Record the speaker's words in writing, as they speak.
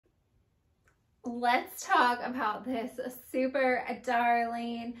let's talk about this super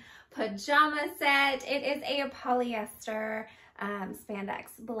darling pajama set. It is a polyester spandex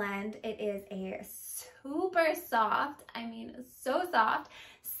blend. It is a super soft, I mean so soft,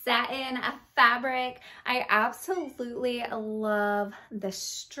 satin fabric. I absolutely love the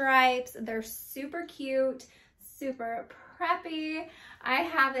stripes. They're super cute, super preppy. I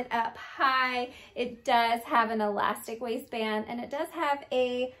have it up high. It does have an elastic waistband, and it does have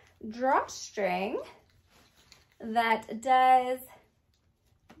a drawstring that does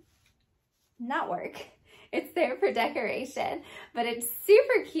not work. It's there for decoration, but it's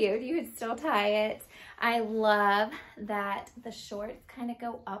super cute. You could still tie it. I love that the shorts kind of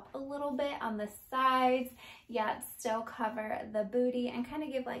go up a little bit on the sides, yet still cover the booty and kind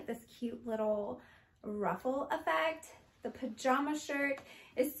of give like this cute little ruffle effect. The pajama shirt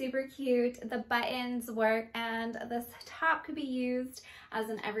is super cute. The buttons work, and this top could be used as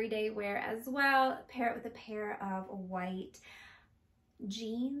an everyday wear as well. Pair it with a pair of white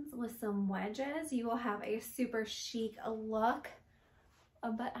jeans with some wedges. You will have a super chic look,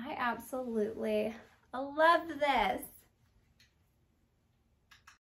 but I absolutely love this.